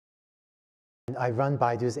I run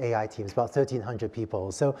Baidu's AI teams, about 1,300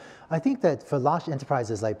 people. So I think that for large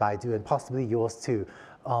enterprises like Baidu and possibly yours too,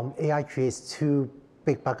 AI creates two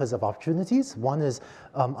big buckets of opportunities. One is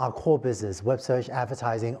our core business, web search,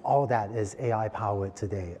 advertising, all that is AI powered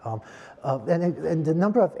today. And the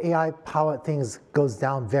number of AI powered things goes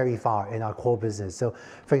down very far in our core business. So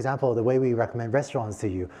for example, the way we recommend restaurants to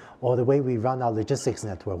you, or the way we run our logistics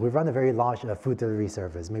network. We run a very large food delivery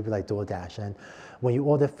service, maybe like DoorDash. And when you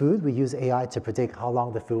order food, we use AI to predict how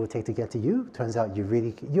long the food will take to get to you. Turns out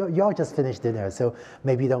you all just finished dinner, so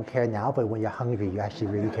maybe you don't care now, but when you're hungry, you actually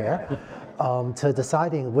really care. To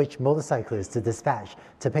deciding which motorcyclist to dispatch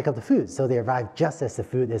to pick up the food, so they arrive just as the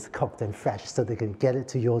food is cooked and fresh, so they can get it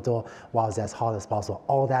to your door while it's as hot as possible.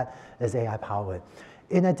 All that is AI powered.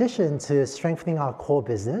 In addition to strengthening our core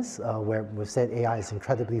business, where we've said AI is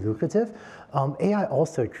incredibly lucrative, AI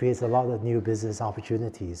also creates a lot of new business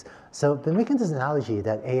opportunities. So I've been making this analogy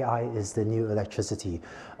that AI is the new electricity.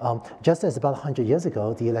 Just as about 100 years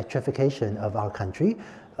ago, the electrification of our country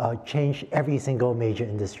changed every single major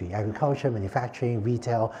industry: agriculture, manufacturing,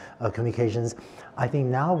 retail, communications. I think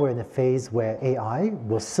now we're in a phase where AI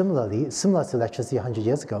will similar to electricity 100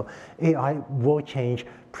 years ago, AI will change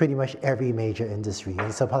pretty much every major industry.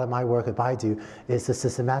 And so part of my work at Baidu is to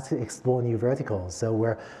systematically explore new verticals. So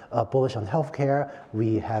we're bullish on healthcare.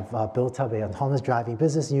 We have built up an autonomous driving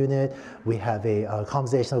business unit. We have a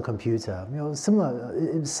conversational computer.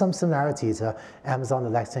 Some similarity to Amazon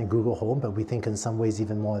Alexa and Google Home, but we think in some ways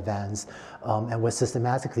even more advanced. And we're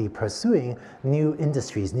systematically pursuing new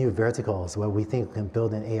industries, new verticals, where we think we can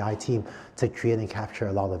build an AI team to create and capture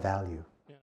a lot of value.